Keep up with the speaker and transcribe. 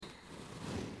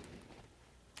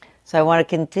So I want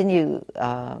to continue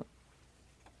the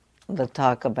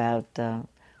talk about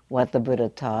what the Buddha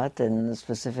taught, and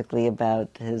specifically about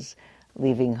his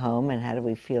leaving home and how do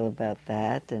we feel about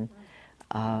that. And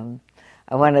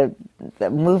I want to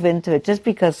move into it just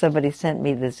because somebody sent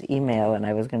me this email, and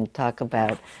I was going to talk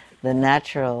about the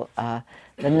naturalness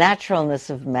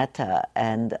of metta,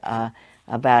 and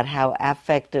about how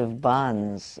affective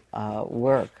bonds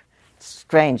work. It's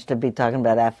strange to be talking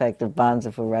about affective bonds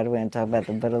if we're right away and talk about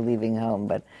the Buddha leaving home,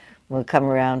 but we'll come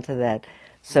around to that.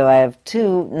 So I have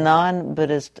two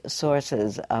non-Buddhist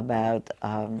sources about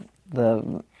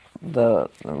the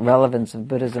relevance of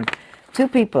Buddhism. Two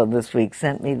people this week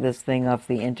sent me this thing off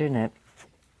the internet.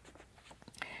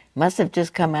 Must have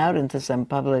just come out into some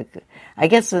public... I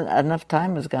guess enough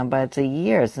time has gone by. It's a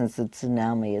year since the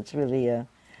tsunami. It's really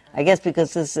I guess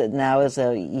because this now is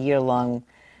a year-long...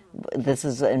 This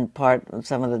is in part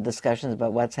some of the discussions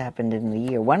about what's happened in the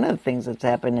year. One of the things that's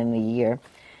happened in the year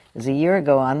is a year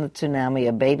ago on the tsunami,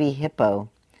 a baby hippo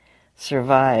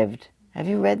survived. Have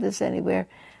you read this anywhere?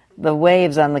 The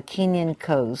waves on the Kenyan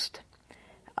coast,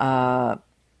 and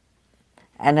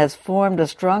has formed a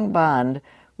strong bond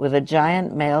with a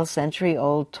giant male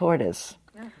century-old tortoise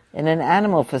in an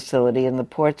animal facility in the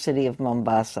port city of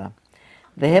Mombasa.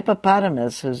 The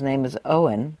hippopotamus, whose name is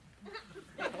Owen,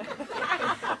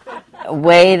 who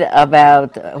weighed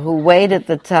at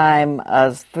the time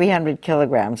 300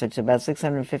 kilograms, which is about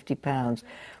 650 pounds,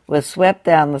 was swept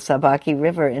down the Sabaki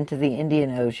River into the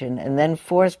Indian Ocean and then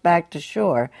forced back to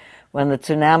shore when the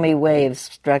tsunami waves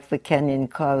struck the Kenyan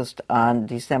coast on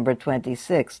December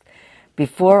 26th,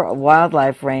 before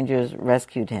wildlife rangers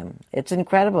rescued him. It's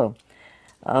incredible,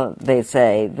 they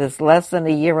say. This less than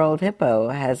a year-old hippo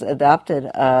has adopted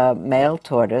a male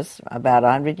tortoise, about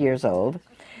 100 years old,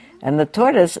 and the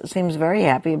tortoise seems very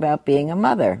happy about being a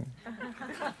mother,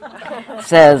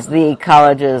 says the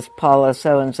ecologist Paula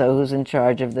so-and-so, who's in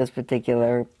charge of this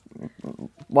particular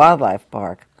wildlife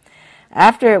park.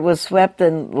 After it was swept away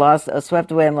and lost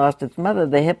its mother,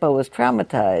 the hippo was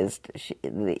traumatized,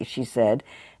 she said.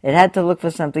 It had to look for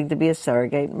something to be a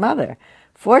surrogate mother.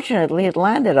 Fortunately, it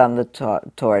landed on the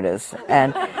tortoise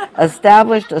and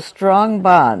established a strong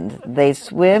bond. They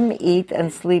swim, eat,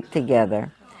 and sleep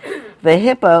together. The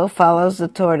hippo follows the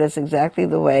tortoise exactly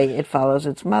the way it follows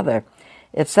its mother.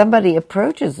 If somebody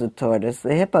approaches the tortoise,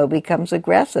 the hippo becomes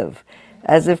aggressive,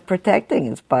 as if protecting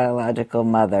its biological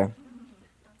mother.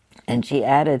 And she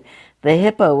added, the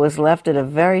hippo was left at a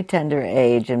very tender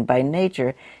age, and by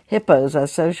nature, hippos are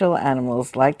social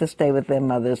animals, like to stay with their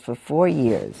mothers for 4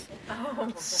 years.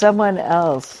 Someone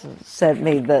else sent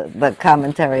me the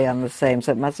commentary on the same,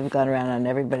 so it must have gone around on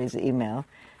everybody's email.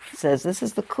 It says, this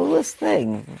is the coolest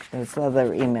thing. This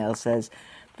other email says,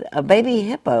 a baby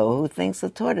hippo who thinks the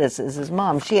tortoise is his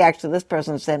mom. This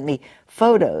person sent me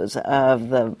photos of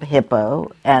the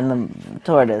hippo and the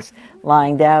tortoise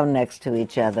lying down next to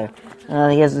each other.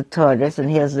 Here's the tortoise and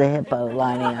here's the hippo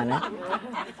lying on it.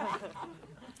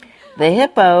 The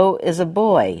hippo is a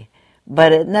boy,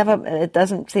 but it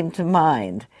doesn't seem to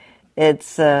mind.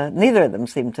 It's neither of them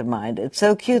seem to mind. It's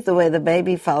so cute the way the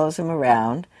baby follows him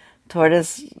around.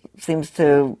 Tortoise seems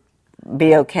to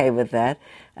be okay with that.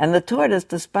 And the tortoise,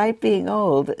 despite being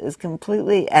old, is a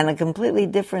completely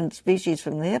different species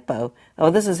from the hippo.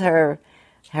 Oh, this is her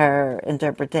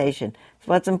interpretation.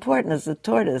 What's important is the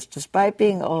tortoise, despite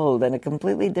being old and a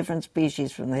completely different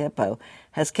species from the hippo,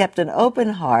 has kept an open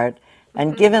heart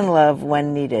and given love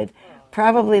when needed.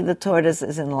 Probably the tortoise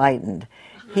is enlightened.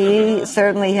 He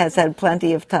certainly has had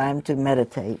plenty of time to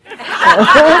meditate.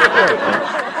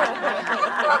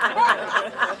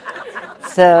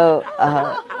 So,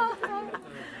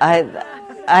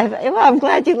 I'm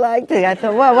glad you liked it. I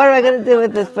thought, well, what am I going to do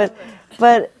with this?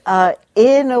 But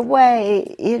in a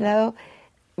way,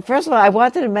 first of all, I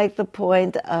wanted to make the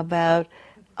point about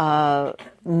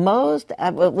most,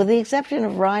 with the exception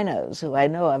of rhinos, who I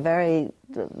know are very,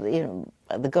 they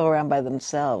go around by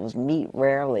themselves, meet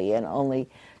rarely, and only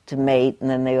to mate, and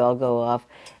then they all go off.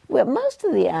 Well, most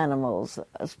of the animals,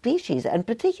 species, and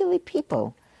particularly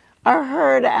people, are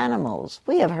herd animals.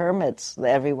 We have hermits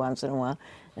every once in a while,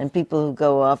 and people who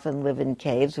go off and live in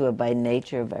caves who are by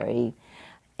nature very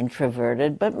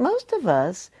introverted. But most of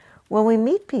us, when we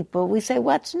meet people, we say,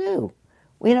 what's new?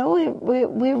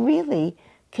 We're really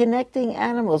connecting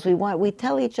animals. We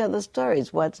tell each other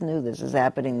stories. What's new? This is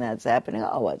happening, that's happening.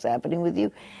 Oh, what's happening with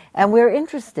you? And we're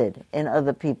interested in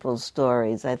other people's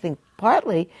stories. I think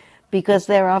partly because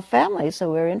they're our family,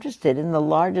 so we're interested in the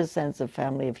largest sense of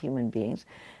family of human beings.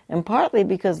 And partly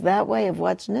because that way of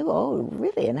what's new, oh,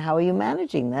 really, and how are you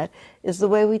managing that, is the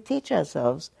way we teach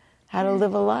ourselves how to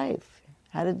live a life,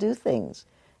 how to do things.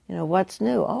 What's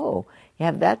new? Oh, you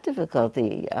have that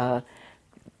difficulty.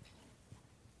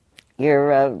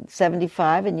 You're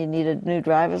 75 and you need a new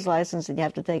driver's license and you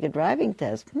have to take a driving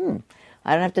test.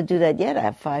 I don't have to do that yet. I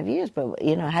have 5 years, but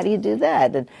how do you do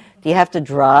that? And do you have to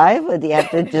drive, or do you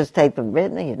have to just take the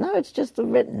written? No, it's just the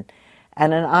written,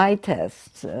 and an eye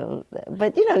test. So,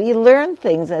 but you learn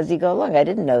things as you go along. I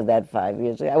didn't know that 5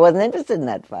 years ago. I wasn't interested in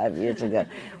that 5 years ago,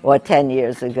 or 10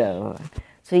 years ago.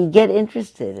 So you get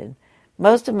interested. And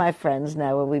most of my friends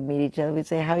now, when we meet each other, we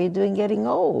say, "How are you doing getting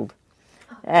old?"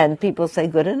 And people say,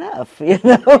 "Good enough,"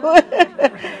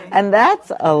 And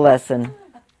that's a lesson.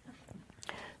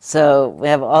 So we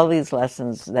have all these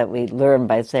lessons that we learn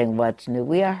by saying what's new.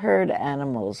 We are herd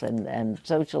animals and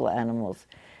social animals,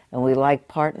 and we like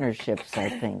partnerships, I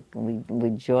think. We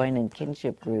join in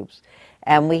kinship groups,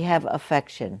 and we have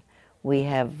affection. We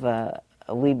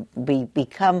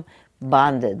become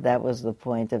bonded. That was the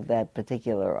point of that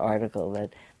particular article, that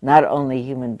not only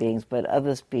human beings but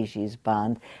other species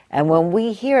bond. And when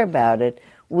we hear about it,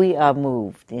 we are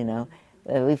moved,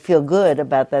 we feel good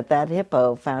about that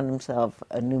hippo found himself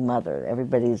a new mother.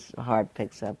 Everybody's heart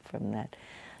picks up from that.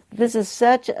 This is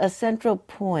such a central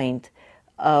point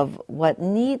of what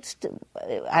needs to,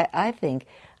 I think,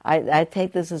 I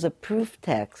take this as a proof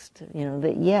text,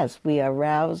 that yes, we are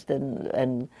roused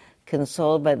and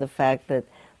consoled by the fact that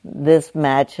this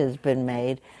match has been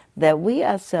made, that we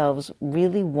ourselves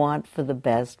really want for the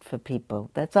best for people.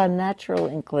 That's our natural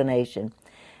inclination.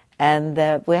 And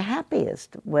that we're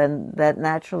happiest when that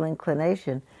natural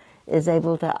inclination is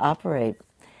able to operate.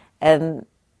 And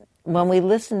when we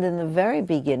listened in the very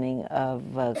beginning of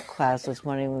class this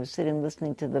morning, we were sitting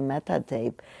listening to the metta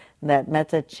tape, that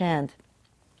metta chant,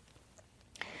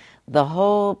 the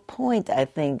whole point, I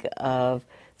think, of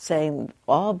saying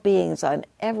all beings on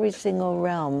every single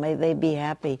realm, may they be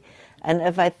happy. And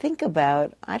if I think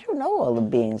about, I don't know all the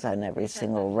beings on every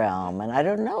single realm, and I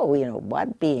don't know,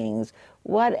 what beings,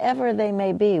 whatever they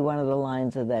may be, one of the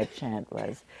lines of that chant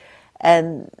was.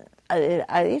 And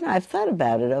I've thought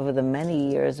about it over the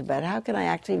many years about how can I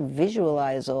actually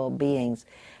visualize all beings.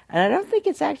 And I don't think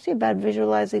it's actually about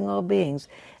visualizing all beings.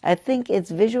 I think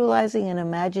it's visualizing and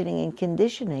imagining and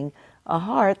conditioning a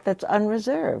heart that's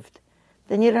unreserved.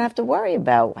 Then you don't have to worry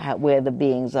about where the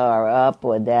beings are, up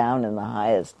or down, in the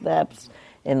highest depths,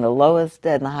 in the lowest,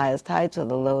 in the highest heights or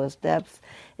the lowest depths.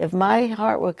 If my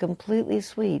heart were completely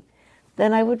sweet,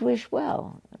 then I would wish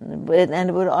well. And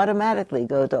it would automatically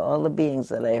go to all the beings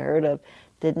that I heard of,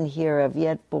 didn't hear of,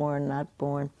 yet born, not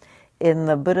born. In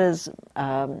the Buddha's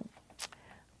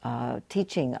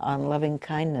teaching on loving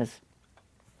kindness,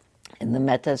 in the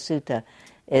Metta Sutta,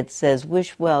 it says,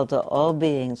 wish well to all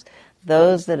beings,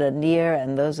 those that are near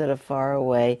and those that are far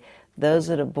away, those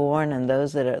that are born and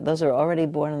those are already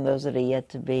born and those that are yet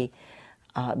to be,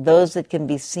 those that can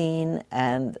be seen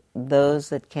and those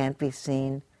that can't be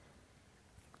seen.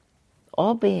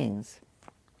 All beings.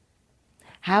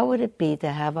 How would it be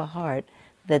to have a heart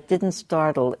that didn't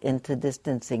startle into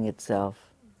distancing itself?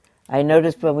 I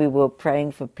noticed when we were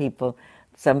praying for people,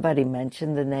 somebody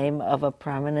mentioned the name of a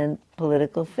prominent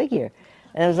political figure.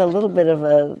 And there was a little bit of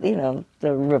the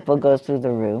ripple goes through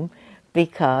the room,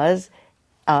 because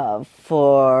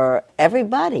for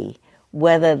everybody,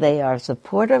 whether they are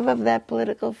supportive of that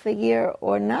political figure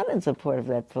or not in support of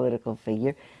that political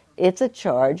figure, it's a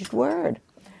charged word.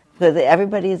 Because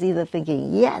everybody is either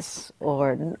thinking yes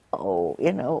or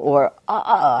no, or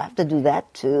I have to do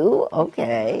that too,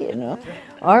 okay,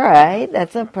 all right,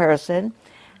 that's a person.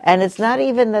 And it's not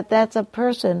even that that's a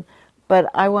person, but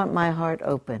I want my heart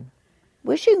open.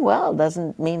 Wishing well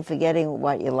doesn't mean forgetting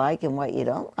what you like and what you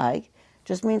don't like. It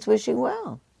just means wishing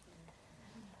well.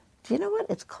 Do you know what?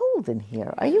 It's cold in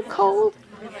here. Are you cold?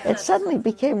 It suddenly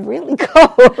became really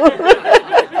cold.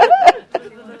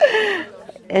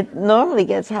 It normally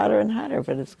gets hotter and hotter,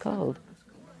 but it's cold.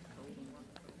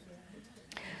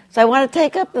 So I want to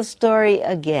take up the story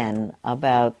again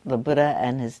about the Buddha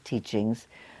and his teachings,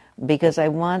 because I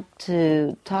want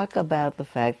to talk about the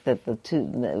fact that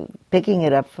picking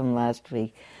it up from last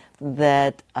week,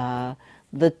 that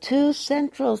the two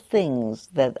central things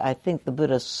that I think the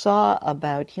Buddha saw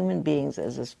about human beings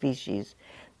as a species,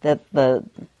 that the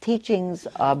teachings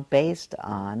are based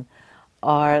on,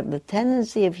 are the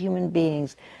tendency of human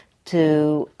beings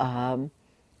to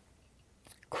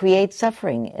create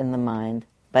suffering in the mind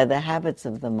by the habits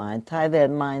of the mind, tie their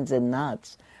minds in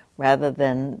knots rather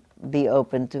than be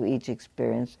open to each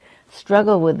experience,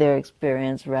 struggle with their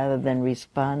experience rather than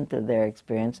respond to their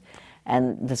experience,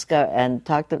 and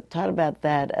taught about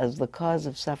that as the cause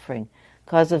of suffering.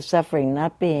 Cause of suffering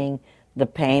not being the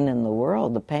pain in the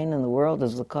world. The pain in the world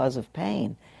is the cause of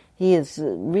pain. He is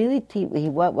really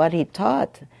what he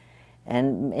taught,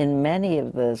 and in many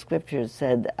of the scriptures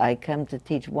said, "I come to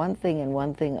teach one thing and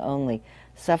one thing only: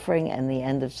 suffering and the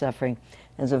end of suffering."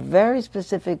 There's a very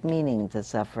specific meaning to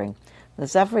suffering. The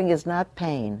suffering is not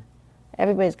pain.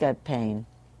 Everybody's got pain.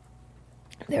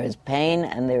 There is pain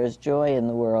and there is joy in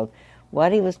the world.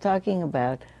 What he was talking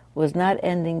about was not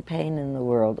ending pain in the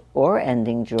world or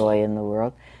ending joy in the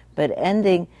world, but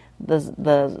ending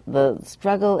the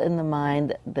struggle in the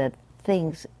mind that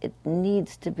thinks it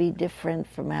needs to be different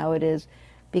from how it is,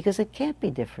 because it can't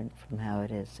be different from how it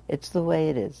is. It's the way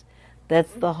it is.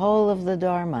 That's the whole of the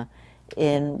Dharma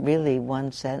in really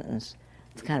one sentence.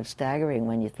 It's kind of staggering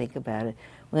when you think about it.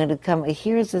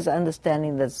 Here's this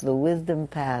understanding that's the wisdom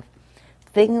path.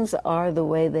 Things are the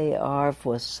way they are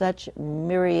for such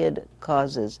myriad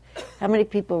causes. How many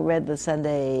people read the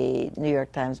Sunday New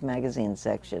York Times Magazine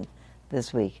section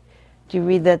this week? Do you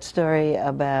read that story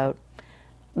about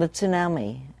the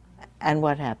tsunami and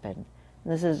what happened?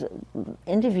 This is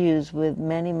interviews with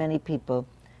many, many people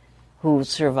who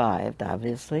survived,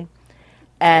 obviously.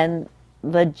 And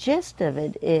the gist of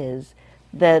it is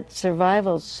that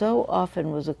survival so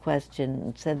often was a question,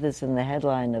 and said this in the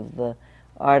headline of the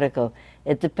article,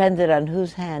 it depended on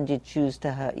whose hand you chose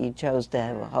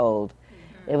to hold.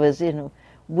 It was,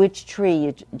 which tree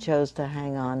you chose to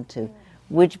hang on to,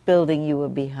 which building you were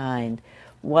behind.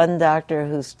 One doctor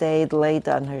who stayed late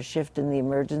on her shift in the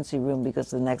emergency room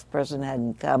because the next person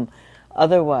hadn't come,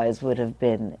 otherwise would have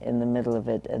been in the middle of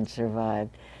it and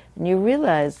survived. And you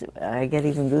realize, I get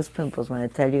even goose pimples when I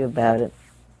tell you about it.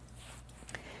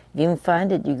 If you can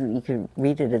find it, you can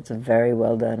read it. It's a very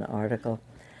well done article.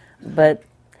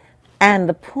 And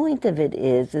the point of it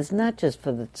is not just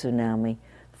for the tsunami,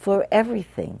 for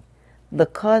everything. The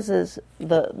causes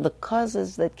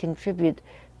that contribute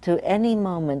to any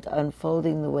moment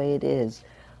unfolding the way it is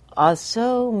are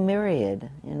so myriad,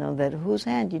 that whose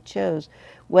hand you chose,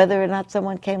 whether or not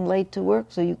someone came late to work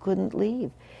so you couldn't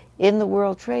leave. In the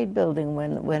World Trade Building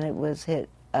when it was hit,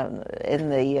 in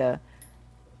the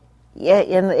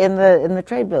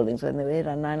trade buildings when they were hit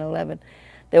on 9/11,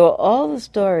 there were all the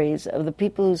stories of the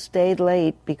people who stayed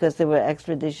late because there were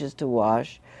extra dishes to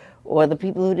wash, or the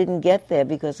people who didn't get there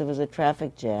because there was a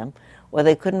traffic jam, or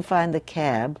they couldn't find the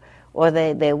cab, or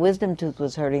their wisdom tooth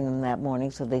was hurting them that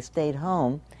morning, so they stayed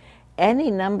home.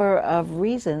 Any number of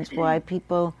reasons why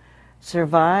people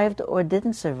survived or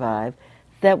didn't survive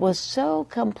that was so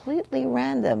completely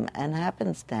random and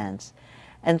happenstance.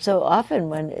 And so often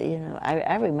when,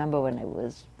 I remember when I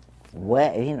was,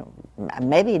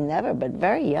 maybe never, but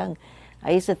very young,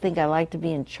 I used to think I like to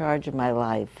be in charge of my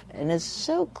life. And it's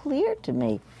so clear to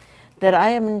me that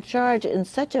I am in charge in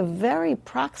such a very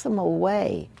proximal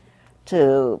way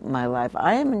to my life.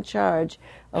 I am in charge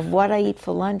of what I eat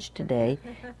for lunch today,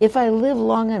 if I live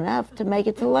long enough to make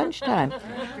it to lunchtime.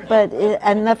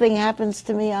 And nothing happens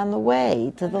to me on the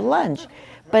way to the lunch.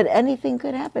 But anything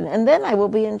could happen. And then I will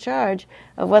be in charge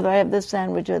of whether I have this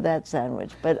sandwich or that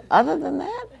sandwich. But other than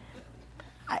that,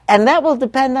 and that will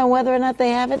depend on whether or not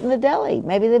they have it in the deli.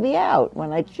 Maybe they'll be out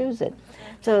when I choose it.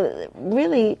 So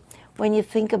really, when you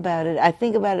think about it, I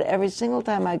think about it every single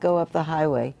time I go up the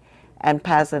highway and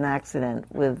pass an accident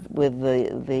with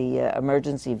the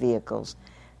emergency vehicles.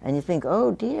 And you think,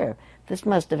 oh dear, this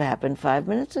must have happened 5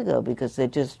 minutes ago because they're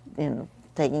just,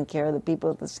 taking care of the people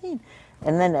at the scene.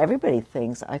 And then everybody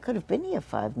thinks, I could have been here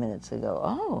 5 minutes ago.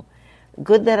 Oh,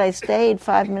 good that I stayed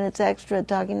 5 minutes extra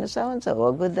talking to so-and-so,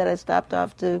 or good that I stopped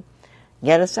off to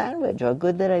get a sandwich, or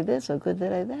good that I this, or good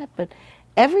that I that. But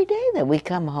every day that we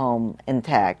come home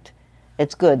intact,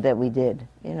 it's good that we did.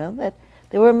 That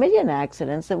there were a million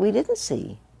accidents that we didn't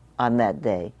see on that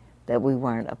day, that we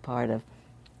weren't a part of.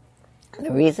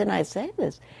 The reason I say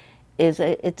this is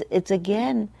it's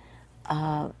again,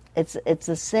 it's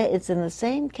in the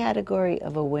same category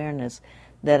of awareness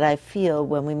that I feel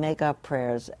when we make our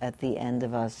prayers at the end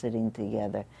of our sitting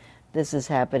together. This is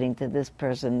happening to this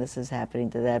person, this is happening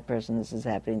to that person, this is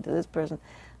happening to this person,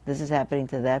 this is happening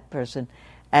to that person.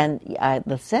 And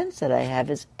the sense that I have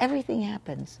is everything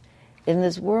happens. In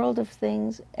this world of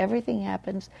things, everything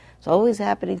happens. It's always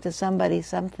happening to somebody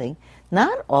something.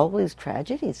 Not always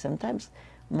tragedy. Sometimes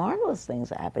marvelous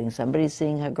things are happening. Somebody's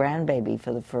seeing her grandbaby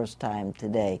for the first time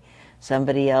today.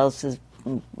 Somebody else is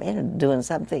doing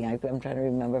something. I'm trying to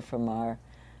remember from our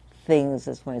things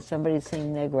this morning. Somebody's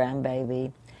seeing their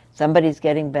grandbaby. Somebody's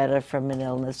getting better from an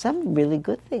illness. Some really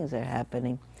good things are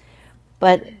happening.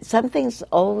 But something's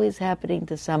always happening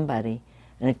to somebody.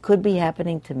 And it could be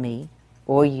happening to me,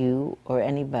 or you, or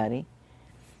anybody.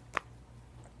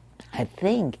 I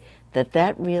think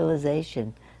that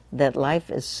realization that life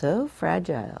is so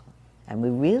fragile and we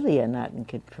really are not in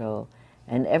control,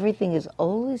 and everything is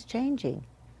always changing.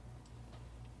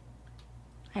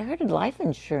 I heard a life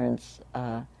insurance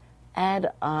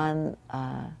ad on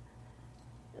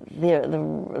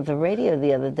the radio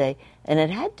the other day, and it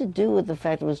had to do with the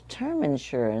fact it was term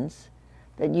insurance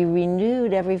that you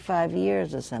renewed every 5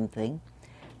 years or something.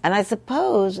 And I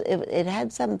suppose it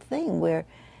had something where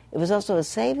it was also a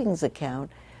savings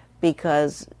account,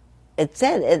 because it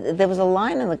said, there was a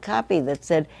line in the copy that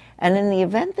said, and in the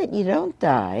event that you don't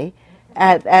die,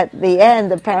 at the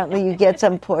end, apparently you get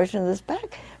some portion of this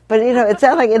back. But, it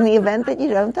sounds like in the event that you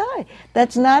don't die.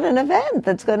 That's not an event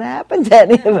that's going to happen to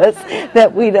any of us,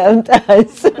 that we don't die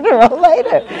sooner or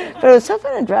later. But it was so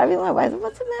fun driving along. I thought,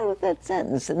 what's the matter with that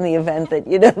sentence, in the event that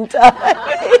you don't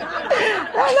die?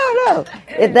 No.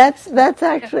 That's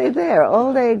actually there.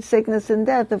 Old age, sickness, and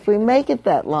death, if we make it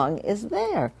that long, is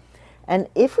there. And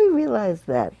if we realize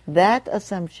that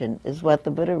assumption is what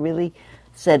the Buddha really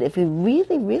said. If we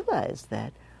really realize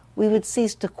that, we would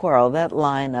cease to quarrel. That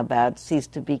line about cease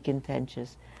to be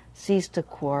contentious, cease to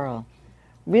quarrel.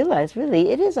 Realize, really,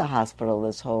 it is a hospital,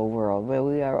 this whole world, where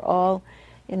we are all,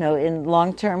 in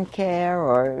long-term care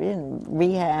or in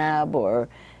rehab or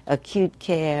acute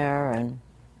care,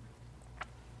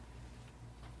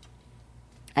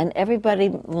 and everybody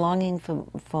longing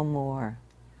for more.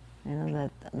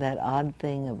 That odd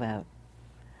thing about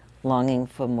longing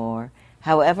for more.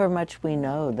 However much we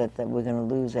know that we're going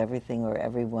to lose everything or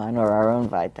everyone or our own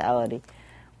vitality,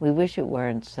 we wish it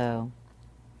weren't so.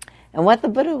 And what the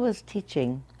Buddha was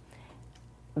teaching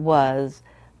was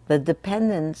the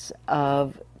dependence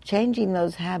of changing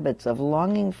those habits of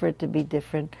longing for it to be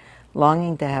different,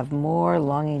 longing to have more,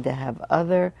 longing to have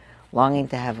other, longing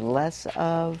to have less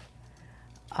of,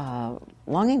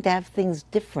 longing to have things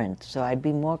different so I'd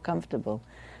be more comfortable,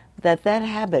 that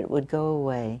habit would go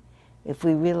away if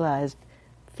we realized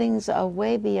things are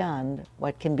way beyond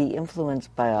what can be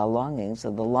influenced by our longing. So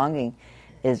the longing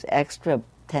is extra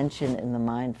tension in the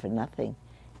mind for nothing.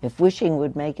 If wishing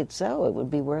would make it so, it would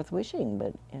be worth wishing,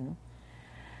 but,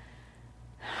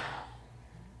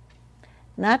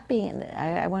 Not being,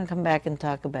 I want to come back and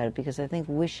talk about it, because I think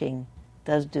wishing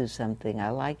does do something.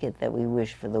 I like it that we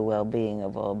wish for the well-being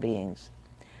of all beings.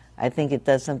 I think it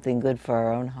does something good for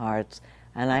our own hearts,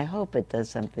 and I hope it does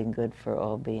something good for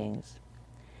all beings.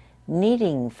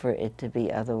 Needing for it to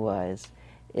be otherwise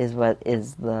is what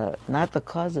is not the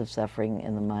cause of suffering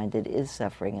in the mind, it is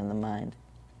suffering in the mind.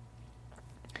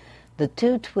 The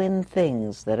two twin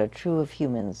things that are true of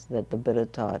humans that the Buddha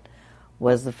taught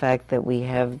was the fact that we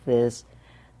have this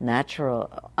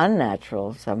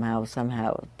unnatural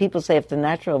somehow. People say if the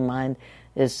natural mind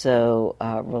is so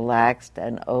relaxed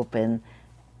and open,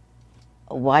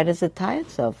 why does it tie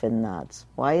itself in knots?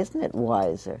 Why isn't it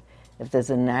wiser if there's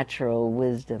a natural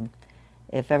wisdom?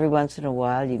 If every once in a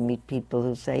while you meet people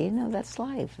who say, that's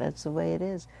life, that's the way it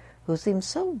is, who seem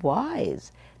so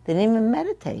wise. They didn't even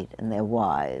meditate, and they're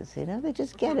wise. They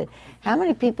just get it. How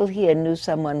many people here knew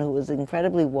someone who was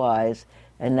incredibly wise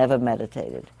and never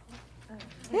meditated?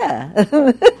 Yeah.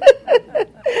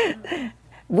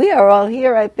 We are all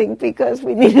here, I think, because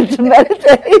we needed to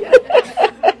meditate.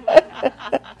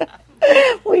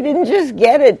 We didn't just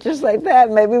get it just like that.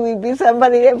 Maybe we'd be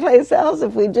somebody someplace else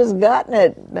if we'd just gotten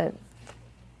it. But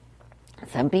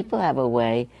some people have a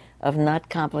way of not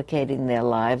complicating their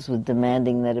lives with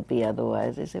demanding that it be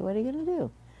otherwise. They say, what are you going to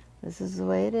do? This is the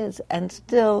way it is. And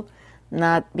still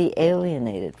not be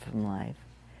alienated from life.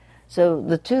 So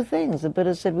the two things, the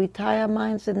Buddha said, we tie our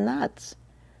minds in knots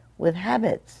with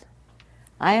habits.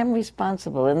 I am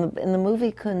responsible. In the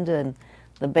movie Kundan,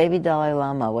 the baby Dalai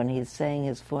Lama, when he's saying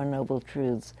his Four Noble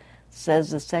Truths, says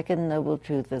the second noble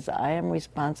truth is, I am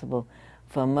responsible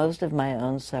for most of my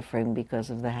own suffering because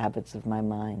of the habits of my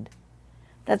mind.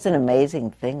 That's an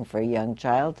amazing thing for a young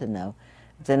child to know.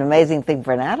 It's an amazing thing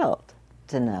for an adult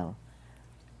to know.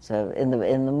 So in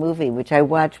the movie, which I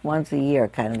watch once a year,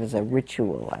 kind of as a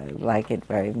ritual, I like it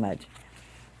very much.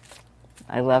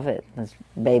 I love it. This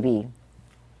baby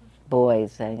boy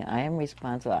saying, I am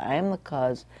responsible. I am the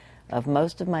cause of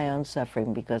most of my own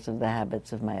suffering because of the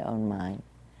habits of my own mind.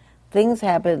 Things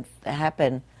happen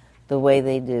the way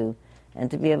they do. And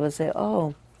to be able to say,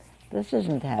 oh, this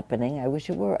isn't happening. I wish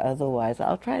it were otherwise.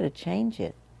 I'll try to change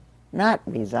it. Not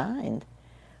resigned,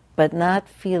 but not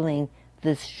feeling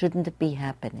this shouldn't be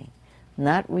happening.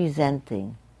 Not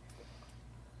resenting.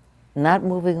 Not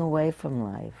moving away from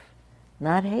life.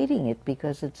 Not hating it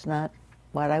because it's not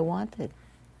what I wanted.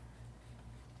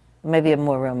 Maybe a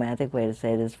more romantic way to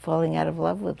say it is falling out of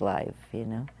love with life,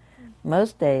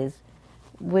 Most days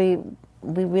we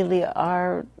really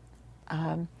are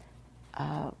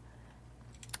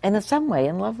in some way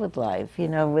in love with life.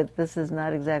 This is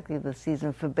not exactly the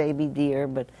season for baby deer,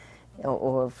 but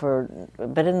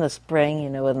in the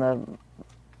spring, when the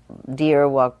deer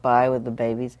walk by with the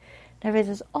babies, and everybody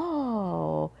says,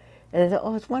 "Oh," and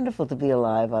it's wonderful to be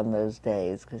alive on those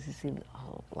days because you see,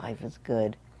 life is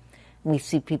good. And we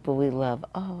see people we love,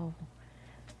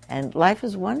 and life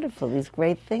is wonderful. These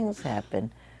great things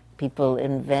happen. People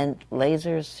invent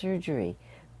laser surgery.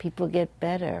 People get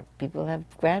better. People have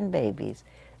grandbabies.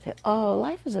 Say,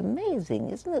 life is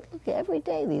amazing, isn't it? Look, every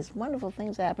day these wonderful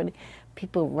things happening.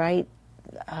 People write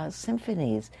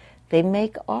symphonies. They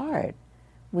make art.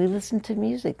 We listen to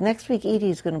music. Next week,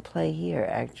 Edie's going to play here,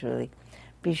 actually.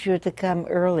 Be sure to come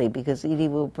early because Edie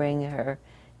will bring her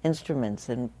instruments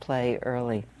and play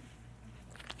early,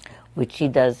 which she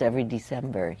does every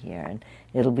December here. And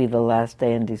it'll be the last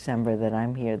day in December that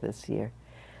I'm here this year.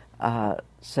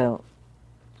 So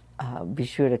be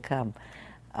sure to come.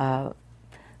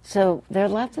 So there are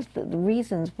lots of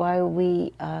reasons why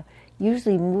we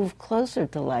usually move closer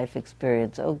to life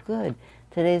experience. Oh, good.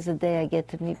 Today's the day I get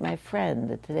to meet my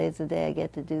friend. Today's the day I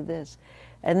get to do this.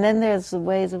 And then there's the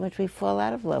ways in which we fall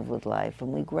out of love with life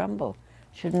and we grumble.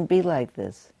 Shouldn't be like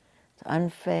this. It's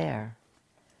unfair.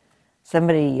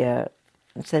 Somebody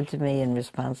said to me in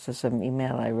response to some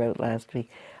email I wrote last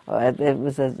week, I'd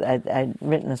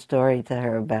written a story to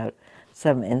her about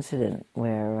some incident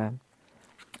where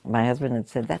my husband had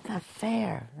said, "That's not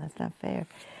fair, that's not fair."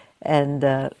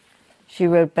 And she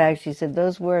wrote back, she said,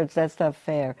 "Those words, 'that's not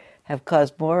fair,' have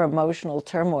caused more emotional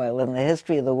turmoil in the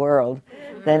history of the world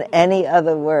than any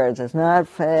other words. It's not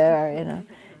fair,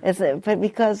 but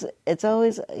because it's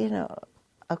always,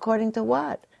 according to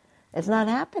what? It's not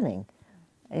happening.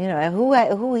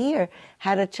 Who here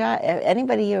had a child?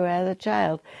 Anybody here who had a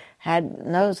child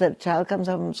knows that a child comes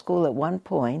home from school at one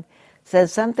point,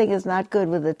 says something is not good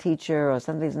with the teacher, or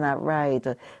something's not right,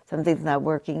 or something's not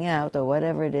working out, or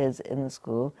whatever it is in the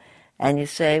school, and you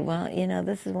say, well,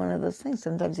 this is one of those things.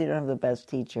 Sometimes you don't have the best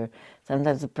teacher.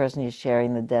 Sometimes the person you're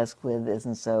sharing the desk with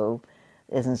isn't so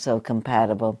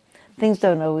compatible. Things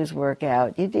don't always work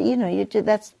out.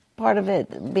 That's part of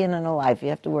it. Being in a life, you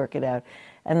have to work it out.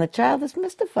 And the child is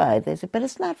mystified. They say, but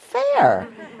it's not fair,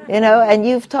 and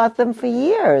you've taught them for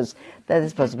years that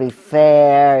it's supposed to be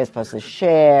fair, it's supposed to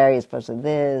share, you're supposed to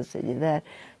this, and that.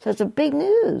 So it's a big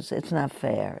news. It's not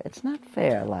fair. It's not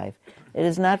fair, life. It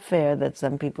is not fair that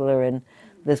some people are in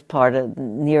this part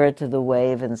nearer to the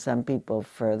wave and some people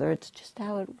further. It's just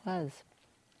how it was.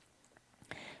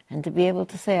 And to be able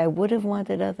to say, I would have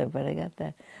wanted other, but I got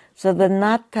that. So the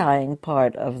not tying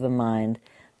part of the mind,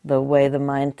 the way the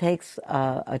mind takes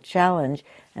a challenge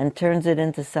and turns it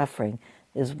into suffering,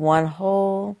 is one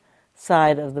whole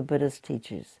side of the Buddha's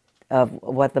teachings, of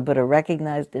what the Buddha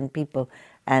recognized in people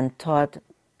and taught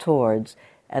towards,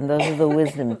 and those are the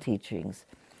wisdom teachings.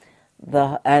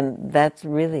 And that's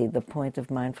really the point of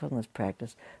mindfulness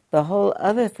practice. The whole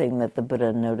other thing that the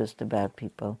Buddha noticed about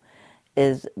people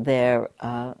is their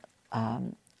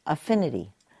affinity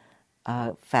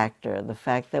factor, the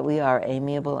fact that we are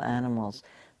amiable animals,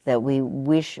 that we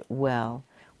wish well.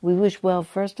 We wish well,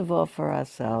 first of all, for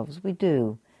ourselves. We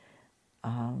do.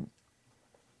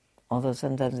 Although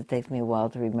sometimes it takes me a while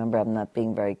to remember I'm not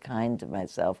being very kind to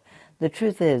myself. The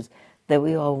truth is that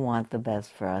we all want the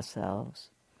best for ourselves.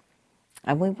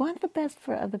 And we want the best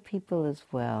for other people as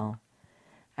well.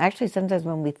 Actually, sometimes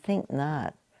when we think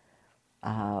not,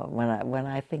 when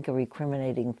I think a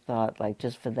recriminating thought, like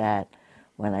just for that,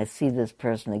 when I see this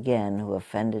person again who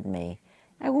offended me,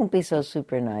 I won't be so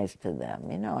super nice to them.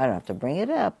 I don't have to bring it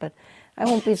up, but I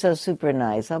won't be so super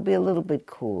nice. I'll be a little bit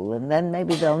cool, and then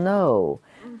maybe they'll know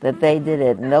that they did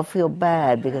it, and they'll feel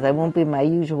bad because I won't be my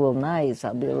usual nice.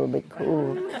 I'll be a little bit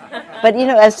cool. But,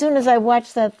 as soon as I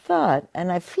watch that thought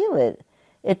and I feel it,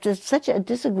 it's just such a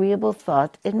disagreeable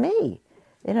thought in me.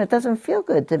 It doesn't feel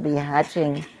good to be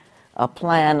hatching a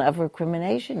plan of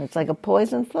recrimination. It's like a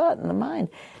poison thought in the mind.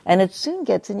 And it soon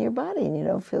gets in your body and you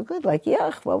don't feel good. Like,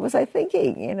 yuck, what was I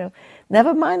thinking?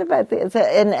 Never mind about this.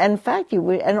 And in fact,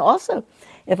 and also,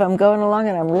 if I'm going along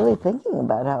and I'm really thinking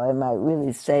about how I might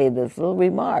really say this little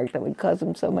remark that would cause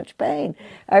them so much pain,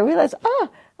 I realize, I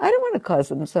don't want to cause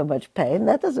them so much pain.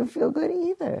 That doesn't feel good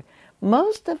either.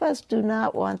 Most of us do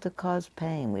not want to cause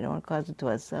pain. We don't want to cause it to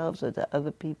ourselves or to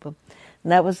other people.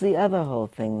 And that was the other whole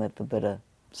thing that the Buddha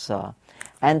saw.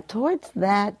 And towards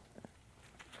that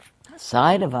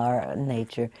side of our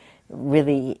nature,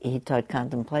 really, he taught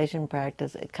concentration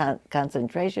practices,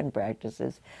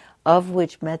 of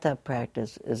which metta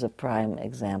practice is a prime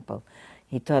example.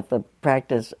 He taught the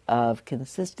practice of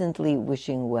consistently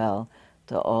wishing well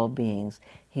to all beings.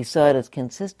 He saw it as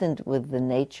consistent with the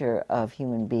nature of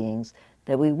human beings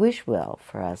that we wish well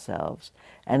for ourselves,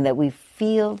 and that we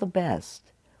feel the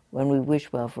best when we wish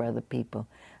well for other people.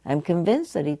 I'm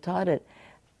convinced that he taught it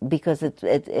because it's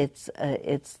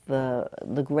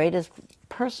the greatest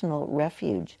personal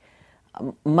refuge.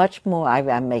 Much more,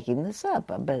 I'm making this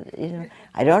up, but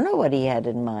I don't know what he had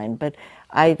in mind, but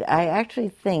I actually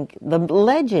think the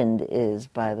legend is,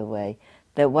 by the way,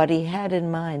 that what he had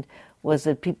in mind was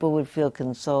that people would feel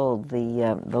consoled.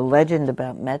 The legend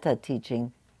about metta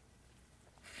teaching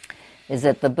is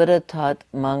that the Buddha taught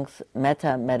monks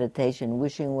metta meditation,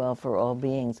 wishing well for all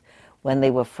beings, when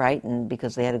they were frightened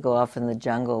because they had to go off in the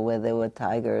jungle where there were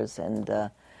tigers and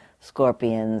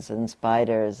scorpions and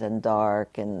spiders and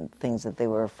dark and things that they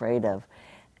were afraid of.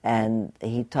 And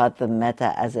he taught them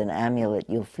metta as an amulet.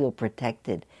 You'll feel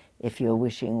protected if you're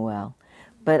wishing well.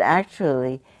 But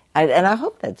actually, and I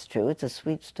hope that's true, it's a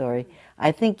sweet story,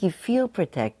 I think you feel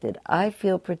protected. I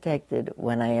feel protected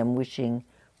when I am wishing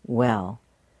well.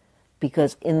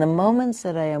 Because in the moments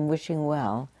that I am wishing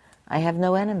well, I have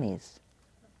no enemies.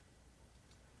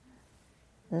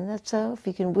 Isn't that so? If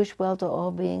you can wish well to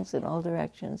all beings in all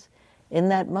directions, in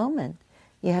that moment,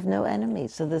 you have no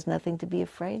enemies, so there's nothing to be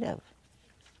afraid of.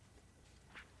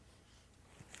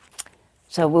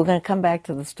 So we're going to come back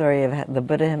to the story of the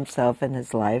Buddha himself and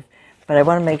his life, but I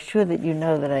want to make sure that you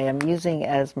know that I am using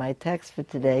as my text for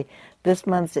today this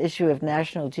month's issue of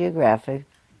National Geographic,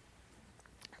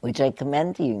 which I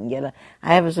commend to you. You can get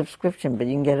I have a subscription, but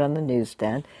you can get it on the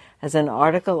newsstand. Has an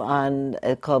article on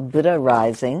called Buddha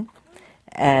Rising,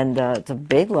 and it's a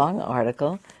big, long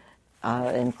article,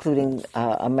 including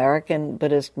American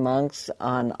Buddhist monks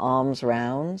on alms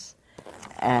rounds,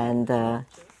 and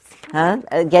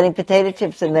getting potato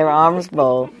chips in their alms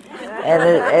bowl. And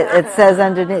it says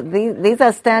underneath, these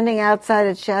are standing outside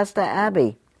at Shasta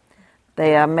Abbey.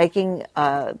 They are making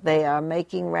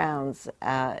rounds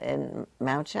in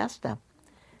Mount Shasta.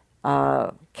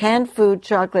 Canned food,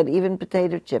 chocolate, even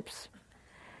potato chips.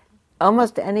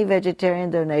 Almost any vegetarian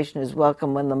donation is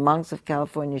welcome when the monks of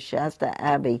California's Shasta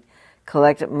Abbey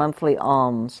collect monthly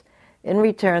alms. In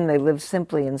return, they live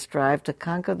simply and strive to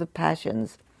conquer the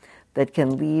passions that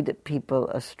can lead people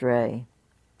astray.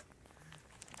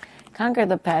 Conquer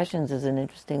the passions is an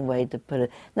interesting way to put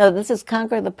it. No, this is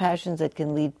conquer the passions that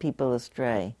can lead people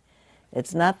astray.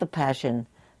 It's not the passion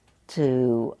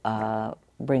to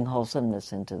bring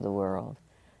wholesomeness into the world.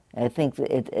 I think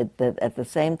that at the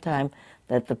same time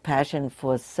that the passion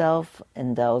for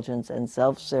self-indulgence and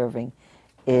self-serving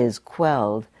is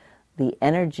quelled, the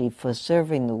energy for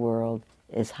serving the world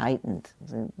is heightened,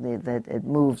 that it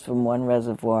moves from one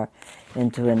reservoir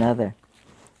into another.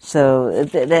 So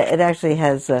it actually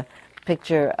has a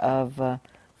picture of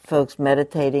folks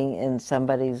meditating in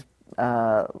somebody's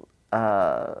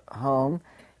home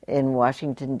in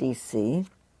Washington, D.C.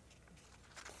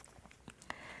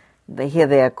 Here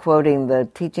they are quoting the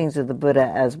teachings of the Buddha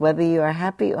as whether you are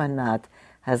happy or not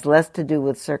has less to do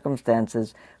with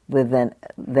circumstances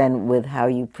than with how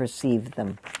you perceive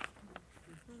them.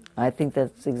 I think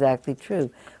that's exactly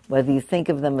true. Whether you think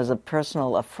of them as a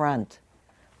personal affront,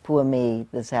 poor me,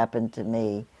 this happened to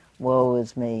me, woe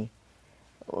is me,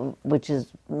 which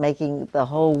is making the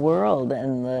whole world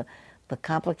and the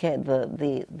complicated,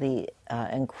 the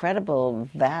incredible,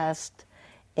 vast,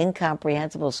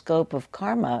 incomprehensible scope of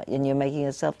karma, and you're making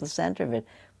yourself the center of it.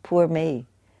 Poor me.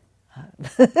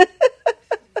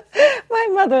 My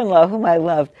mother-in-law, whom I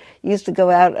loved, used to go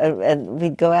out, and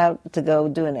we'd go out to go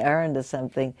do an errand or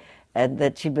something, and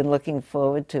that she'd been looking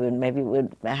forward to, and maybe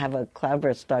would have a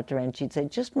cloudburst start to rain. She'd say,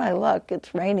 "Just my luck,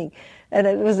 it's raining." And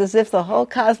it was as if the whole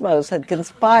cosmos had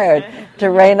conspired to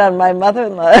rain on my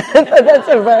mother-in-law.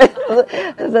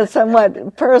 That's a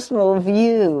somewhat personal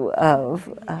view of...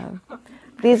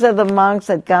 These are the monks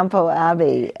at Gampo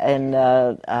Abbey in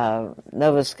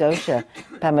Nova Scotia,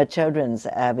 Pamachodran's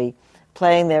Abbey,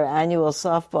 playing their annual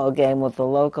softball game with the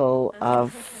local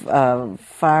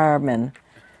firemen,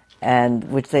 and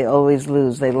which they always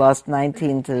lose. They lost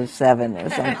 19-7 or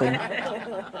something.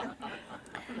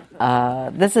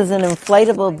 This is an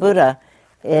inflatable Buddha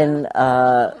in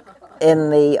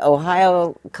the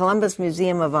Ohio Columbus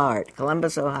Museum of Art,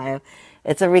 Columbus, Ohio.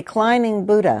 It's a reclining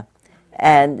Buddha,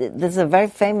 and this is a very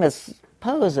famous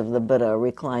pose of the Buddha, a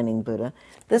reclining Buddha.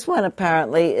 This one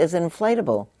apparently is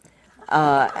inflatable.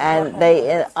 And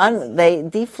they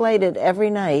deflate it every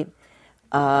night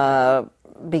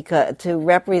because to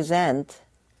represent.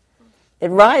 It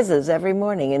rises every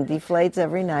morning and deflates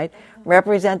every night,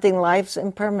 representing life's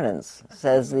impermanence.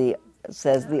 Says the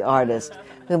artist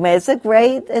who made it's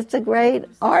a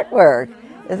great artwork.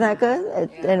 Isn't that good?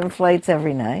 It inflates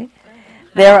every night.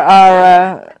 There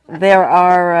are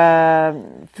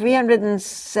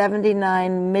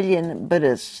 379 million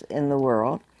Buddhists in the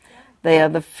world. They are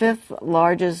the fifth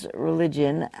largest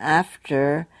religion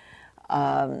after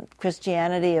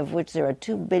Christianity, of which there are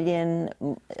 2 billion,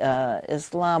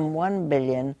 Islam 1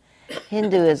 billion,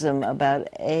 Hinduism about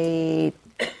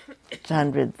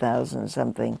 800,000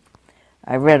 something.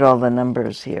 I read all the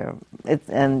numbers here.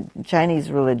 And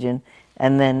Chinese religion,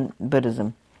 and then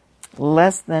Buddhism.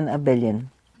 Less than a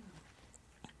billion.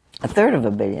 A third of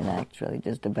a billion, actually,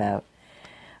 just about.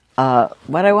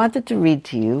 What I wanted to read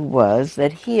to you was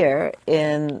that here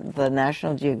in the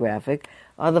National Geographic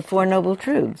are the Four Noble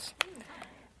Truths.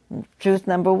 Truth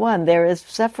number 1, there is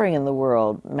suffering in the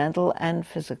world, mental and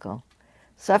physical.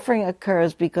 Suffering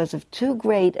occurs because of too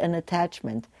great an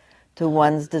attachment to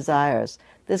one's desires.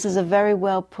 This is a very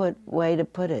well put way to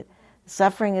put it.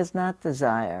 Suffering is not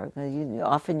desire.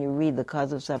 Often you read the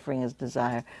cause of suffering is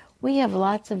desire. We have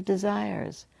lots of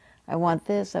desires. I want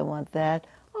this, I want that.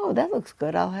 Oh, that looks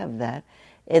good, I'll have that.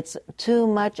 It's too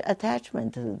much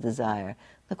attachment to the desire.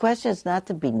 The question is not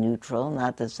to be neutral,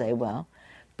 not to say, well,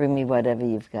 bring me whatever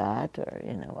you've got, or,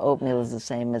 oatmeal is the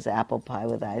same as apple pie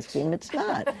with ice cream. It's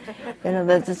not.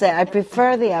 That's to say, I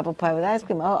prefer the apple pie with ice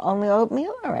cream. Oh, only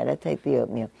oatmeal? All right, I take the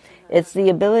oatmeal. It's the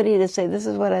ability to say, this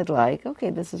is what I'd like.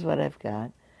 Okay, this is what I've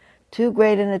got. Too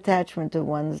great an attachment to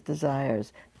one's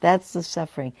desires. That's the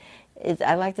suffering.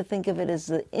 I like to think of it as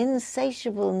the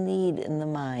insatiable need in the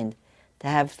mind to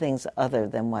have things other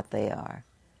than what they are.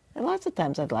 And lots of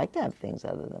times I'd like to have things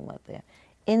other than what they are.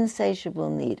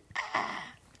 Insatiable need.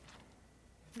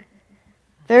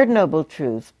 Third noble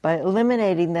truth, by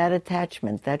eliminating that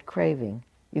attachment, that craving,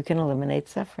 you can eliminate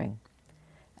suffering.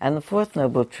 And the fourth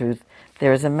noble truth,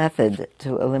 there is a method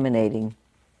to eliminating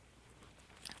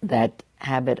that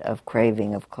habit of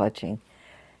craving, of clutching,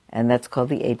 and that's called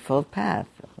the Eightfold Path,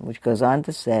 which goes on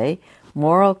to say,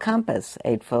 moral compass,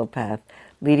 Eightfold Path,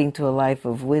 leading to a life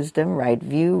of wisdom, right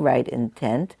view, right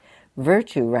intent,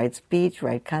 virtue, right speech,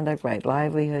 right conduct, right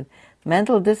livelihood,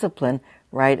 mental discipline,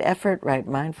 right effort, right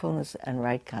mindfulness, and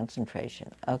right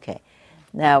concentration. Okay,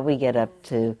 now we get up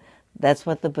to, that's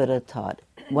what the Buddha taught.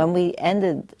 When we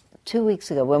ended 2 weeks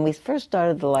ago, when we first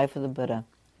started the life of the Buddha,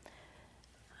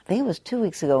 I think it was 2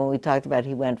 weeks ago when we talked about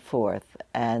he went forth,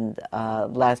 and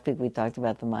last week we talked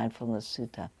about the Mindfulness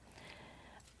Sutta.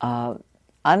 On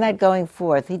that going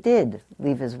forth, he did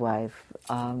leave his wife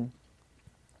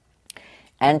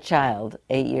and child,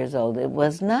 8 years old. It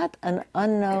was not an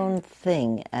unknown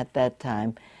thing at that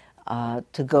time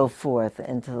to go forth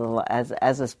into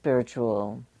as a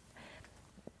spiritual.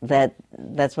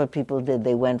 That's what people did.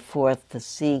 They went forth to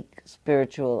seek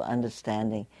spiritual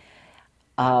understanding.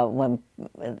 When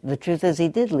the truth is, he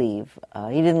did leave.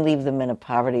 He didn't leave them in a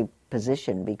poverty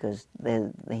position because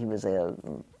he was a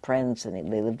prince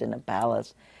and they lived in a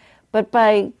palace. But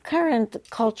by current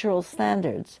cultural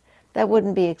standards, that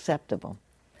wouldn't be acceptable.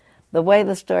 The way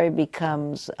the story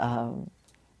becomes all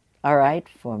right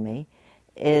for me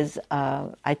is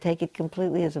I take it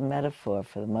completely as a metaphor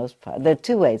for the most part. There are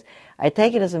two ways. I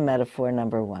take it as a metaphor,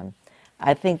 number one.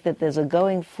 I think that there's a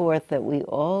going forth that we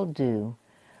all do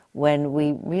when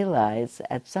we realize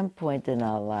at some point in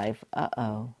our life,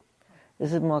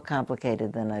 this is more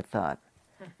complicated than I thought.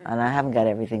 And I haven't got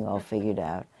everything all figured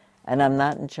out. And I'm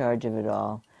not in charge of it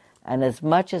all. And as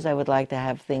much as I would like to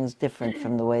have things different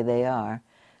from the way they are,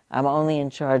 I'm only in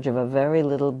charge of a very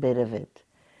little bit of it.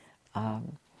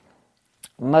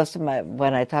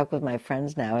 When I talk with my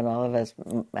friends now, and all of us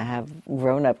have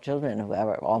grown-up children, who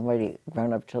are already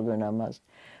grown-up children almost,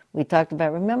 we talked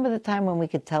about, remember the time when we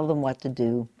could tell them what to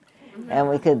do? And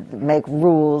we could make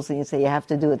rules, and you say, you have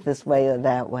to do it this way or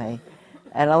that way.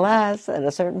 And alas, at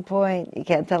a certain point, you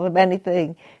can't tell them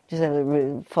anything. You just have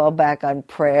to fall back on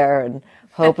prayer and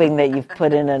hoping that you've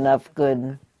put in enough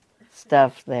good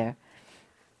stuff there.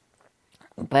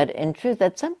 But in truth,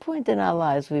 at some point in our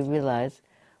lives, we realize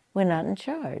we're not in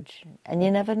charge, and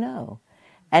you never know.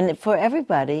 And for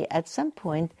everybody, at some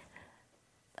point,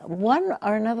 one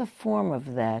or another form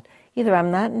of that, either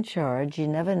I'm not in charge, you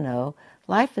never know.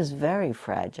 Life is very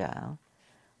fragile.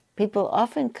 People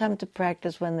often come to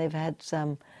practice when they've had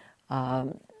some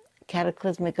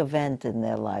cataclysmic event in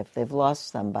their life. They've lost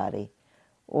somebody,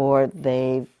 or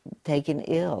they've taken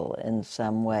ill in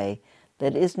some way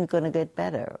that isn't going to get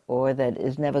better, or that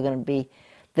is never going to be,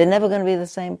 they're never going to be the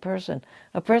same person.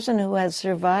 A person who has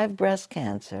survived breast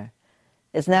cancer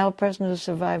is now a person who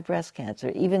survived breast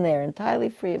cancer. Even they're entirely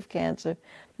free of cancer.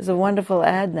 There's a wonderful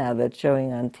ad now that's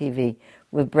showing on TV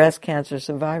with breast cancer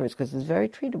survivors, because it's very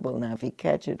treatable now if you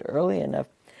catch it early enough.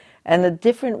 And the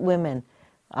different women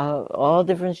all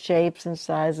different shapes and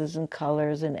sizes and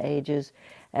colors and ages.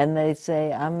 And they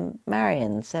say, I'm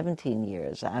Marion, 17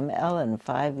 years. I'm Ellen,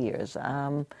 5 years.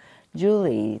 I'm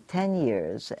Julie, 10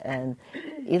 years. And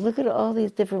you look at all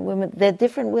these different women. They're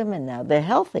different women now. They're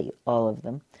healthy, all of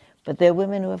them. But they're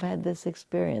women who have had this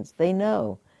experience. They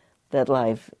know that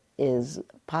life is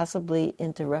possibly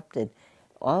interrupted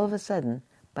all of a sudden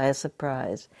by a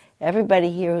surprise. Everybody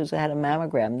here who's had a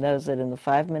mammogram knows that in the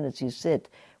 5 minutes you sit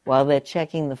while they're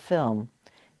checking the film,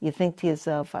 you think to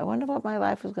yourself, I wonder what my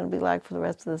life is going to be like for the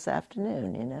rest of this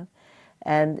afternoon, you know?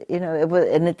 And, you know,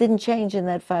 it didn't change in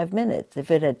that 5 minutes. If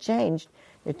it had changed,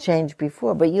 it changed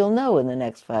before. But you'll know in the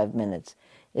next 5 minutes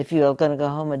if you're going to go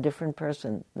home a different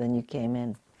person than you came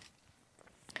in.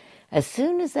 As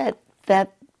soon as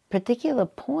that particular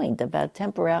point about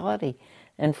temporality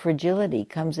and fragility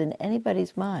comes in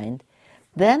anybody's mind,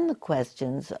 then the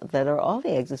questions that are all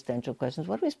the existential questions,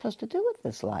 what are we supposed to do with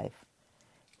this life?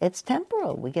 It's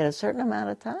temporal. We get a certain amount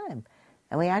of time,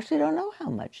 and we actually don't know how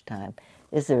much time.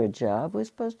 Is there a job we're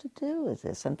supposed to do? Is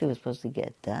there something we're supposed to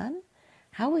get done?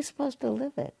 How are we supposed to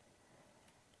live it?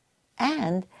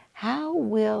 And how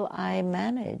will I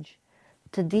manage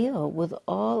to deal with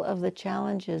all of the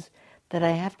challenges that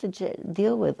I have to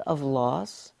deal with of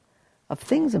loss, of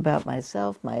things about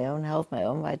myself, my own health, my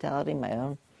own vitality, my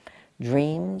own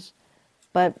dreams,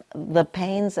 but the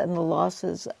pains and the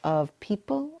losses of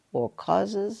people or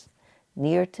causes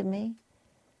near to me?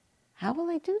 How will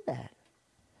I do that?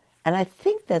 And I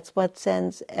think that's what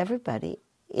sends everybody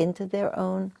into their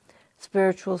own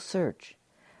spiritual search.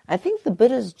 I think the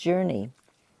Buddha's journey,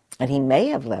 and he may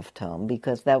have left home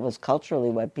because that was culturally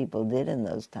what people did in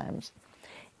those times.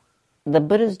 The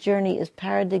Buddha's journey is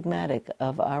paradigmatic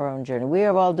of our own journey. We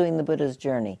are all doing the Buddha's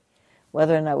journey.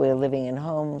 Whether or not we're living in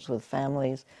homes with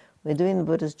families, we're doing the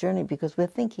Buddha's journey because we're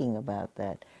thinking about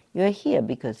that. You're here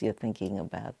because you're thinking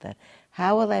about that.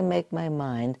 How will I make my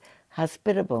mind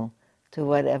hospitable to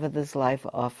whatever this life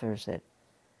offers it?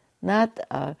 Not,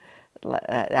 I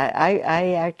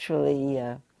actually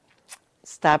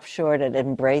stop short at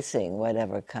embracing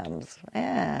whatever comes.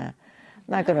 I'm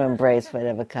not going to embrace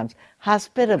whatever comes.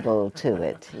 Hospitable to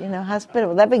it, you know,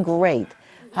 hospitable. That'd be great.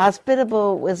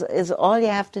 Hospitable is all you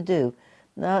have to do.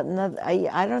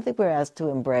 I don't think we're asked to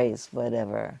embrace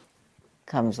whatever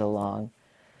comes along.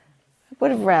 I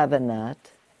would have rather not.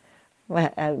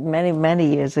 Many,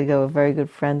 many years ago, a very good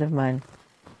friend of mine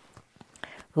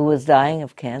who was dying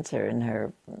of cancer in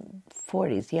her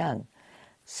 40s, young,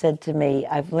 said to me,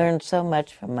 I've learned so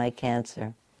much from my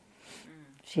cancer.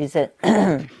 She said,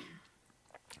 I've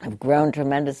grown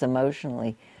tremendous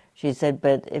emotionally. She said,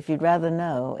 but if you want to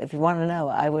know,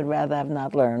 I would rather have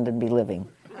not learned and be living.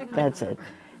 That's it.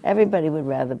 Everybody would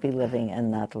rather be living and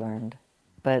not learned.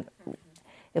 But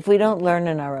if we don't learn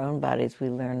in our own bodies, we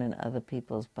learn in other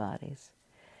people's bodies.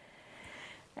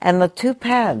 And the two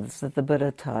paths that the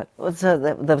Buddha taught. So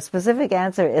the specific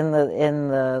answer in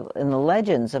the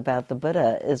legends about the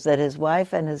Buddha is that his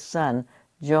wife and his son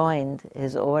joined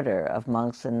his order of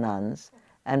monks and nuns,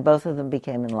 and both of them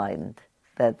became enlightened.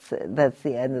 That's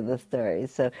the end of the story.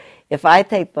 So if I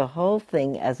take the whole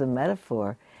thing as a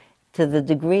metaphor, to the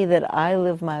degree that I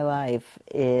live my life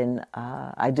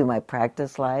I do my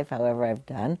practice life, however I've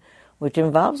done, which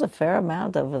involves a fair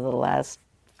amount over the last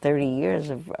 30 years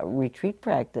of retreat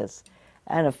practice,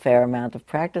 and a fair amount of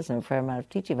practice and a fair amount of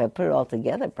teaching. If I put it all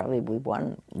together, probably we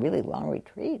one really long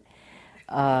retreat,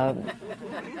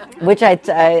 which I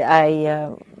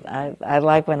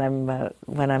like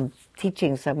when I'm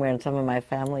teaching somewhere and some of my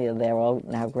family are there, all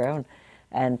now grown,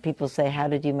 and people say, how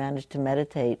did you manage to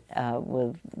meditate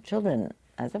with children?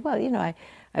 I said, well, you know,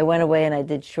 I went away and I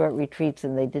did short retreats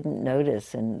and they didn't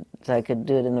notice, and so I could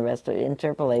do it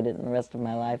interpolate it in the rest of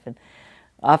my life. And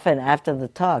often after the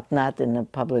talk, not in a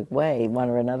public way, one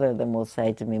or another of them will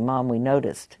say to me, Mom, we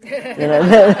noticed. You know,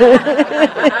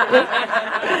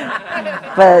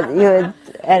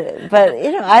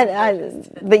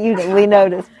 we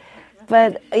noticed.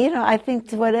 But, you know, I think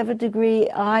to whatever degree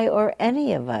I or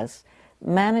any of us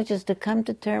manages to come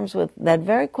to terms with that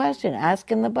very question,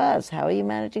 ask in the bus, how are you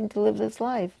managing to live this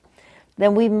life?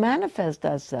 Then we manifest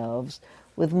ourselves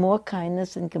with more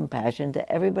kindness and compassion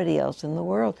to everybody else in the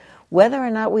world. Whether or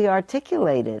not we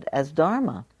articulate it as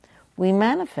Dharma, we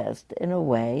manifest in a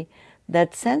way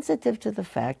that's sensitive to the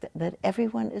fact that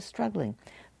everyone is struggling.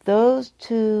 Those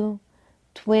two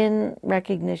twin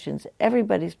recognitions,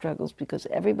 everybody struggles because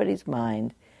everybody's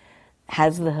mind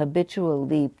has the habitual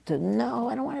leap to, no,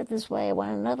 I don't want it this way, I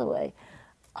want it another way.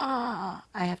 I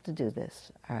have to do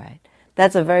this. All right.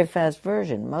 That's a very fast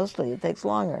version. Mostly it takes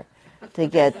longer to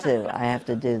get to, I have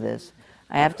to do this.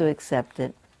 I have to accept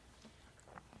it.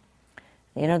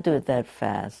 You don't do it that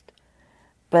fast.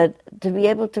 But to be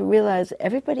able to realize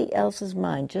everybody else's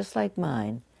mind, just like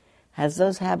mine, has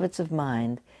those habits of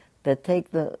mind that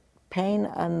take the pain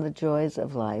and the joys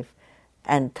of life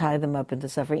and tie them up into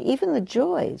suffering. Even the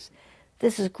joys.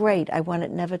 This is great. I want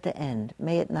it never to end.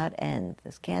 May it not end.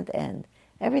 This can't end.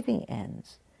 Everything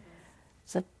ends.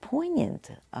 It's a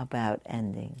poignant about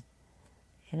ending.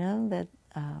 You know, that,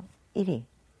 Edie.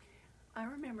 I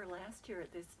remember last year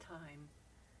at this time,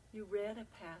 you read a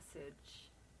passage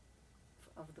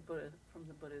of the Buddha, from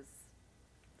the Buddha's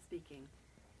speaking,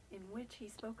 in which he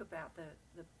spoke about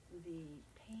the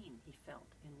pain he felt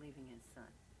in leaving his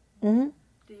son. Mm-hmm.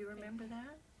 Do you remember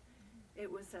that?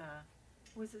 It was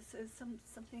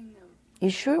something. You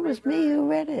sure it was me who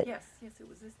read it? Yes, it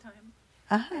was this time.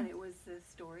 Uh-huh. And it was the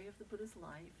story of the Buddha's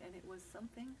life, and it was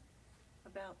something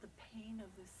about the pain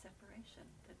of this separation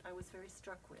that I was very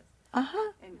struck with.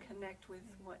 Uh-huh. And connect with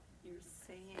what you're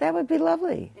saying. That would be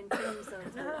lovely. In terms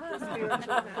of the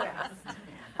spiritual quest.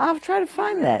 I'll try to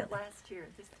find that. Last year,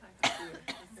 at this time of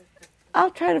year.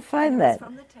 I'll try to find that.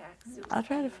 From the text. I'll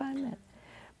try to find that.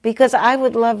 Because I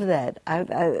would love that.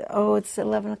 It's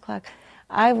 11 o'clock.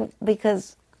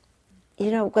 Because,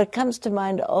 you know, what comes to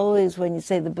mind always when you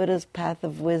say the Buddha's path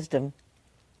of wisdom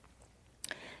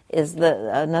is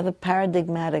another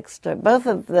paradigmatic story. Both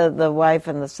of the wife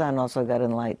and the son also got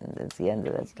enlightened. It's the end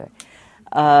of that story.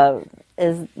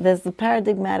 There's the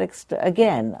paradigmatic story,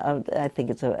 again, I think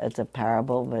it's a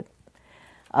parable, but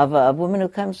of a woman who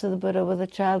comes to the Buddha with a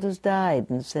child who's died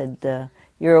and said,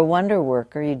 you're a wonder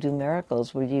worker, you do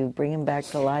miracles, will you bring him back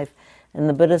to life? And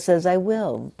the Buddha says, I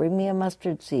will. Bring me a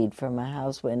mustard seed from a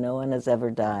house where no one has ever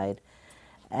died.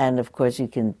 And of course you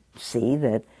can see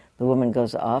that the woman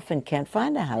goes off and can't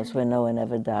find a house where no one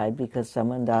ever died because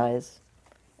someone dies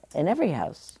in every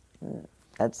house.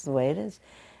 That's the way it is.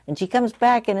 And she comes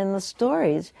back, and in the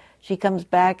stories, she comes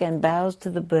back and bows to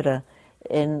the Buddha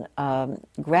in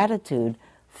gratitude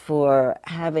for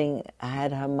having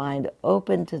had her mind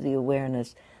open to the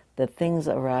awareness that things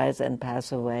arise and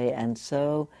pass away, and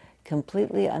so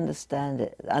completely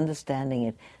understanding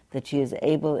it, that she is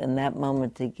able in that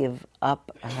moment to give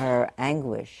up her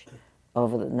anguish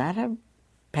over not her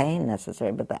pain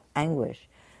necessarily, but the anguish,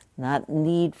 not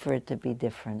need for it to be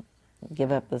different,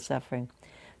 give up the suffering.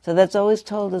 So that's always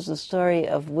told as a story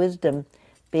of wisdom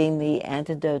being the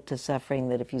antidote to suffering,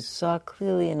 that if you saw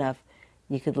clearly enough,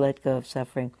 you could let go of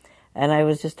suffering. And I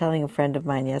was just telling a friend of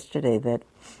mine yesterday that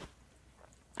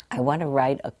I want to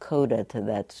write a coda to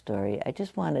that story. I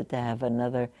just wanted to have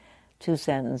another 2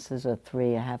 sentences or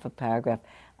 3, a half a paragraph,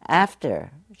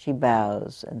 after she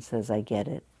bows and says, I get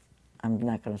it. I'm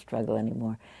not going to struggle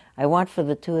anymore. I want for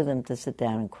the two of them to sit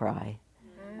down and cry.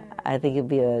 I think it'd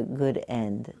be a good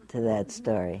end to that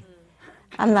story.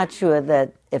 I'm not sure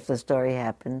that if the story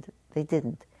happened, they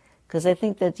didn't. Because I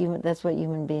think that's what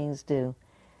human beings do.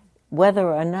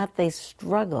 Whether or not they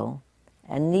struggle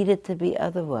and need it to be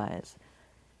otherwise,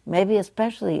 maybe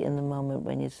especially in the moment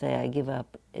when you say, I give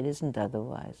up, it isn't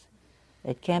otherwise.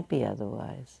 It can't be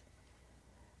otherwise.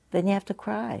 Then you have to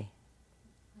cry.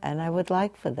 And I would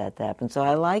like for that to happen. So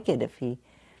I like it if he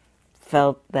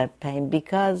felt that pain,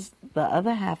 because the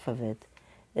other half of it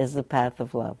is the path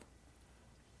of love.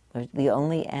 The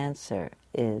only answer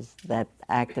is that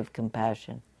act of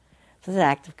compassion. So it's an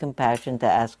act of compassion to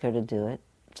ask her to do it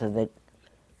so that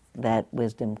that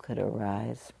wisdom could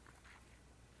arise.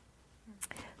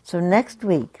 So next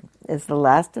week is the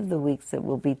last of the weeks that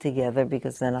we'll be together,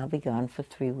 because then I'll be gone for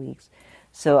 3 weeks.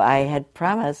 So I had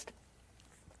promised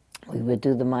we would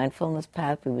do the mindfulness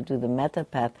path, we would do the metta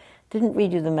path. Didn't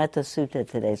read you the Metta Sutta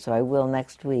today, so I will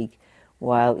next week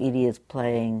while Edie is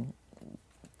playing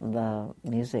the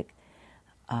music.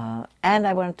 And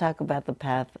I want to talk about the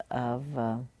path of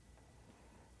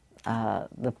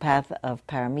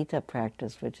paramita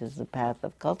practice, which is the path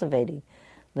of cultivating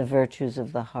the virtues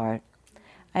of the heart.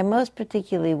 I most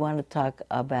particularly want to talk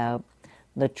about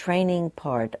the training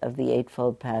part of the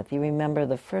Eightfold Path. You remember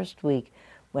the first week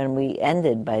when we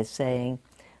ended by saying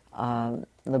the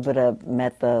Buddha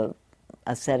met the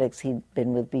ascetics he'd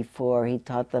been with before. He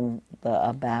taught them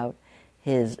about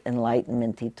his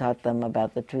enlightenment. He taught them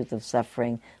about the truth of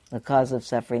suffering, the cause of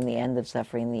suffering, the end of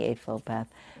suffering, the Eightfold Path.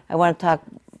 I want to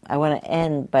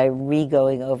end by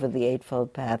re-going over the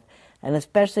Eightfold Path, and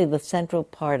especially the central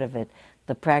part of it,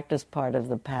 the practice part of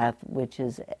the path, which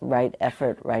is right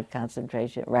effort, right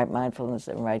concentration, right mindfulness,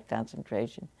 and right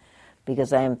concentration.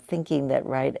 Because I am thinking that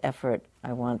right effort,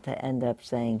 I want to end up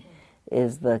saying,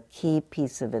 is the key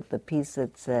piece of it, the piece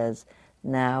that says,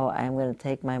 now I'm going to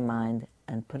take my mind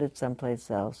and put it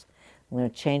someplace else. I'm going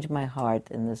to change my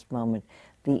heart in this moment.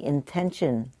 The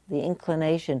intention, the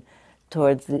inclination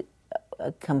towards the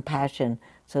compassion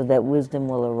so that wisdom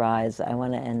will arise, I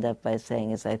want to end up by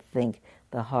saying is I think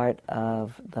the heart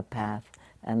of the path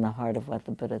and the heart of what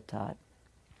the Buddha taught.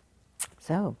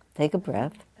 So, take a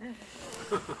breath.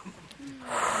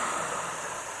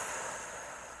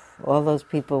 All those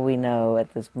people we know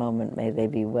at this moment, may they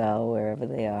be well wherever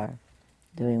they are,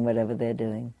 doing whatever they're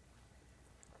doing.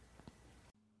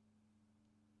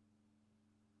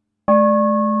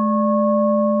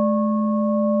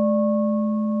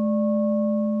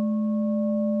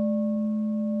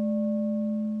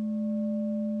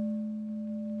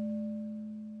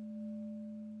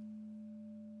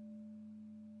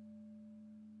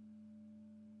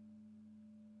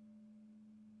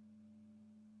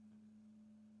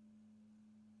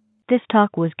 This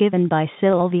talk was given by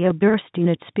Sylvia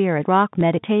Boorstein at Spirit Rock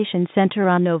Meditation Center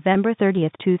on November 30,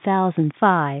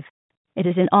 2005. It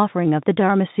is an offering of the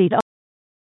Dharma Seed.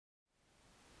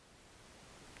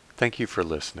 Thank you for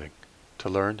listening. To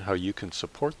learn how you can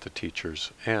support the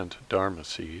teachers and Dharma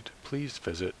Seed, please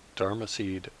visit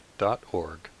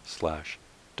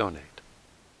dharmaseed.org/donate.